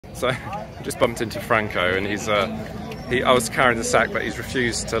So I just bumped into Franco, and I was carrying the sack, but he's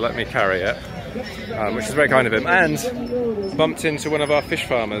refused to let me carry it, which is very kind of him. And bumped into one of our fish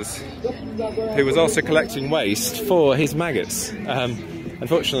farmers who was also collecting waste for his maggots.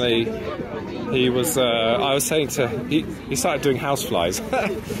 Unfortunately, he was. I was saying he started doing houseflies,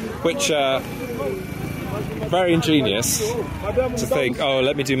 which. Very ingenious to think, oh,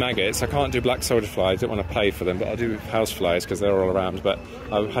 let me do maggots. I can't do black soldier flies, I don't want to pay for them, but I'll do house flies because they're all around. But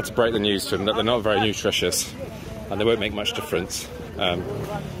I had to break the news to him that they're not very nutritious and they won't make much difference.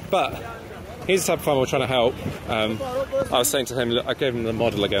 But he's the type of farmer we're trying to help. I was saying to him, look, I gave him the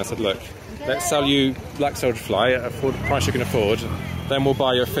model again. I said, look, let's sell you black soldier fly at a price you can afford, then we'll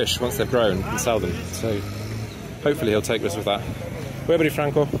buy your fish once they've grown and sell them. So hopefully he'll take us with that. Where are you,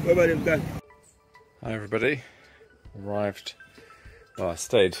 Franco? Hi everybody, arrived, well I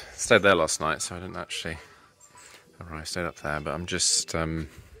stayed there last night, so I didn't actually arrive, stayed up there, but I'm just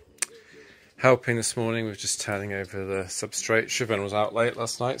helping this morning with just turning over the substrate. Siobhan was out late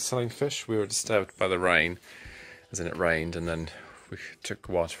last night selling fish. We were disturbed by the rain, as in it rained, and then we took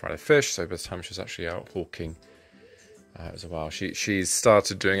a while to fry the fish, so by the time she was actually out hawking, it was a while. She's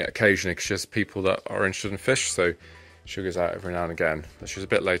started doing it occasionally because she has people that are interested in fish, so she goes out every now and again. But she was a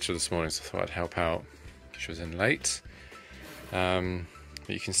bit later this morning, so I thought I'd help out. She was in late. But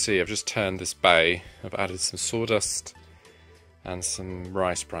you can see I've just turned this bay. I've added some sawdust and some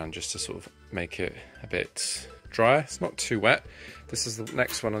rice bran just to sort of make it a bit drier. It's not too wet. This is the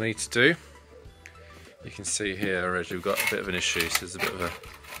next one I need to do. You can see here already we've got a bit of an issue. So there's a bit of a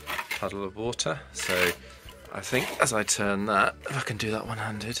puddle of water. So I think as I turn that, if I can do that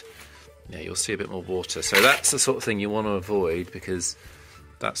one-handed, yeah, you'll see a bit more water. So that's the sort of thing you want to avoid because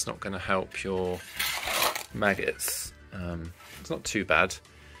that's not going to help your maggots. It's not too bad,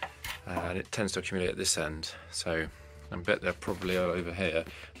 and it tends to accumulate at this end. So I bet they're probably all over here.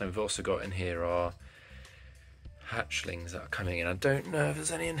 And we've also got in here our hatchlings that are coming in. I don't know if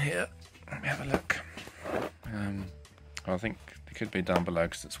there's any in here. Let me have a look. I think they could be down below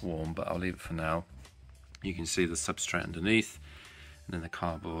because it's warm, but I'll leave it for now. You can see the substrate underneath, and then the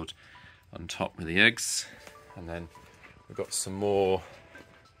cardboard on top with the eggs, and then we've got some more.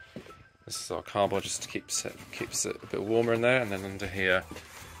 This is our cardboard just to keeps it a bit warmer in there, and then under here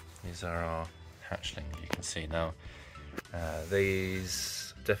these are our hatchlings. You can see now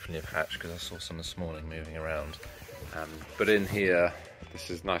these definitely have hatched because I saw some this morning moving around, but in here this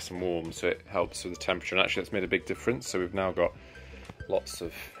is nice and warm, so it helps with the temperature, and actually that's made a big difference. So we've now got lots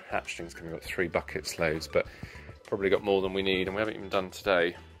of hatchlings coming. We've got 3 buckets loads, but probably got more than we need, and we haven't even done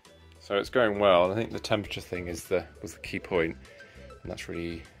today. So it's going well. I think the temperature thing was the key point, and that's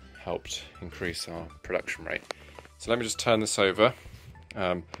really helped increase our production rate. So let me just turn this over.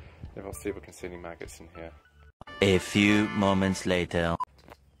 I'll see if I can see any maggots in here. A few moments later.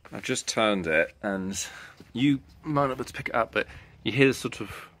 I've just turned it, and you might not be able to pick it up, but you hear there's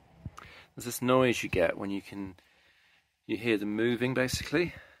this noise you get when you hear them moving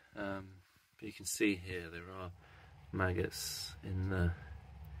basically. But you can see here there are maggots in the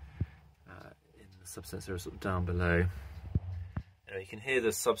substance area sort of down below. You can hear the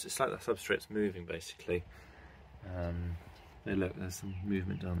substrate, it's like the substrate's moving basically. Look, there's some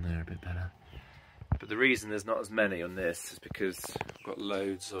movement down there a bit better. But the reason there's not as many on this is because I've got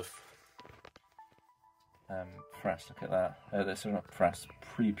loads of Frass, look at that. They're not Frass,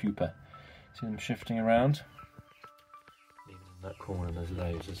 pre-pupa. See them shifting around? Even in that corner there's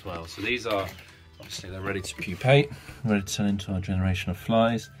loads as well. So these are, obviously they're ready to pupate, ready to turn into our generation of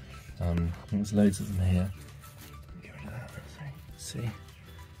flies. There's loads of them here. Get rid of that, see?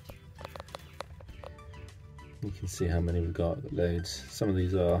 You can see how many we've got, loads. Some of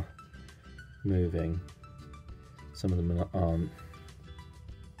these are moving, some of them aren't.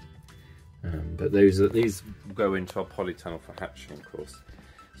 But these go into our polytunnel for hatching, of course.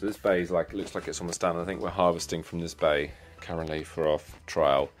 So this bay is looks like it's almost done. I think we're harvesting from this bay currently for our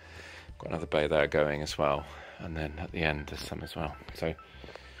trial. Got another bay there going as well, and then at the end there's some as well. So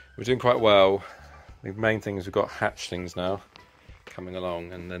we're doing quite well. The main thing is we've got hatchlings now coming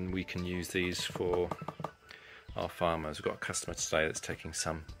along, and then we can use these for our farmers. We've got a customer today that's taking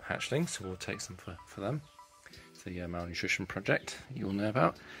some hatchlings, so we'll take some for them. It's the malnutrition project you all know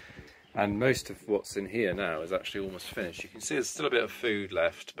about. And most of what's in here now is actually almost finished. You can see there's still a bit of food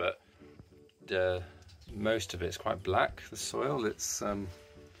left, but most of it's quite black, the soil. It's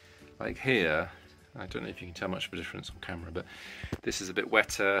like here, I don't know if you can tell much of a difference on camera, but this is a bit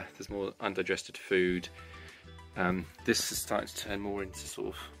wetter, there's more undigested food. This is starting to turn more into sort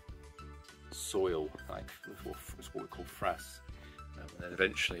of soil, like it's what we call Frass. And then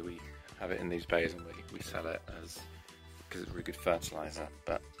eventually we have it in these bays and we sell it as, because it's a really good fertiliser.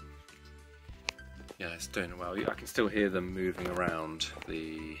 But yeah, it's doing well. I can still hear them moving around,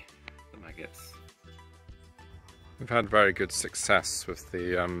 the maggots. We've had very good success with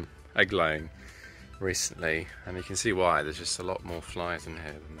the egg laying recently, and you can see why. There's just a lot more flies in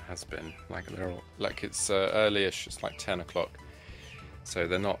here than there has been. Like it's early-ish, it's like 10 o'clock, so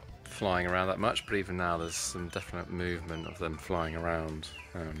they're not flying around that much, but even now there's some definite movement of them flying around,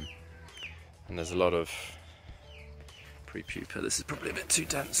 and there's a lot of pre-pupa. This is probably a bit too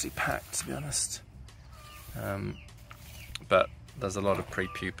densely packed, to be honest, but there's a lot of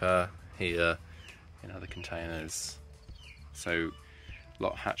pre-pupa here in other containers, so a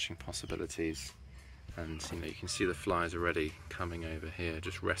lot of hatching possibilities. And you know, you can see the flies already coming over here,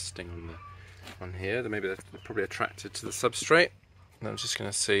 just resting on here. Maybe they're probably attracted to the substrate. And I'm just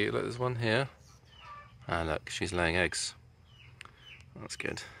going to see. Look, there's one here. Ah, look, she's laying eggs. That's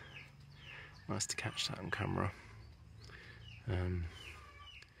good. Nice to catch that on camera.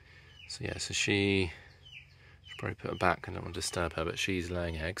 So yeah, so she should probably put her back. I don't want to disturb her, but she's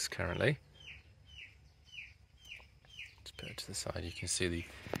laying eggs currently. Just put it to the side. You can see the.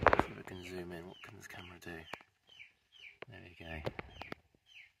 If we can zoom in, what can this camera do? There we go.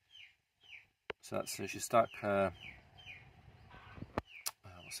 So she stuck her.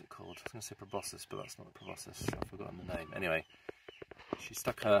 What's it called? I was going to say proboscis, but that's not a proboscis. I've forgotten the name. Anyway, she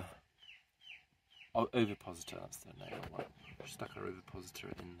stuck her ovipositor. That's the name. She stuck her ovipositor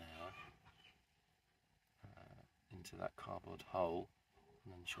in there, into that cardboard hole,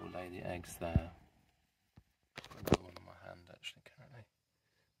 and then she'll lay the eggs there. Got another one in my hand actually currently.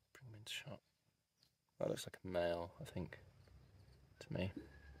 Bring them into shot. That looks like a male, I think, to me.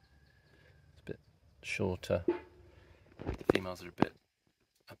 It's a bit shorter. The females are a bit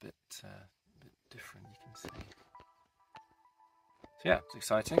different, you can see. So yeah, it's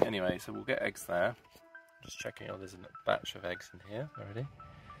exciting. Anyway, so we'll get eggs there. Just checking. Oh, there's a batch of eggs in here already.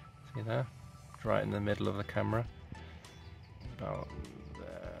 See there? Right in the middle of the camera. About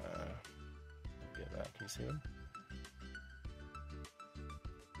there. Get that. Can you see them?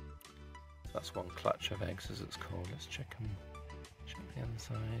 So that's one clutch of eggs, as it's called. Let's check them. Check the other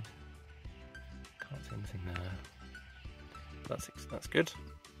side. Can't see anything there. That's good.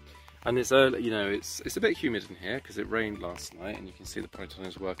 And it's early, you know, it's a bit humid in here because it rained last night, and you can see the Pauson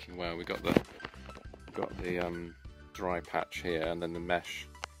is working well. We got the dry patch here, and then the mesh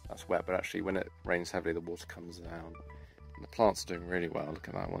that's wet. But actually, when it rains heavily, the water comes down, and the plants are doing really well. Look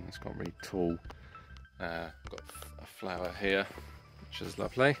at that one; it's got really tall. Got a flower here, which is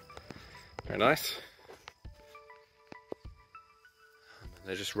lovely, very nice. And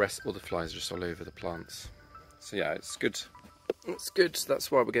they just rest. All the flies are just all over the plants. So yeah, it's good. It's good. That's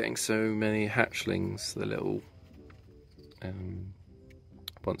why we're getting so many hatchlings. The little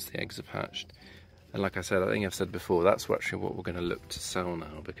once the eggs have hatched. And like I said, I think I've said before, that's actually what we're going to look to sell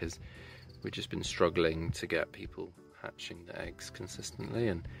now, because we've just been struggling to get people hatching the eggs consistently.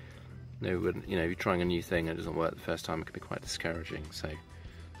 And you know, you're trying a new thing and it doesn't work the first time, it can be quite discouraging. So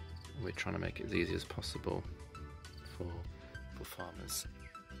we're trying to make it as easy as possible for farmers.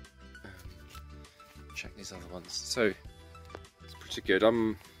 Check these other ones. So it's pretty good.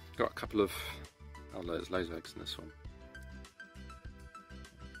 Got a couple of, oh, there's loads of eggs in this one.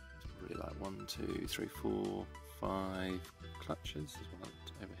 It's probably like 1, 2, 3, 4, 5 clutches. There's one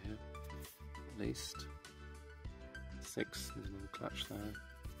over here, at least 6. There's another clutch there.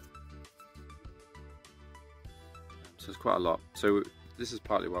 So it's quite a lot. So this is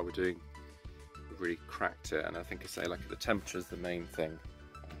partly why we've really cracked it, and I think I say like the temperature is the main thing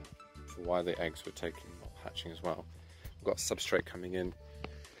for why the eggs were hatching as well. We've got substrate coming in.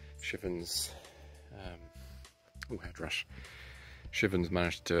 Shivan's, Shivan's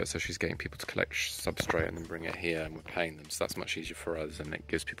managed to do it, so she's getting people to collect substrate and then bring it here, and we're paying them, so that's much easier for us, and it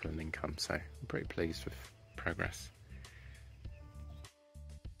gives people an income. So I'm pretty pleased with progress.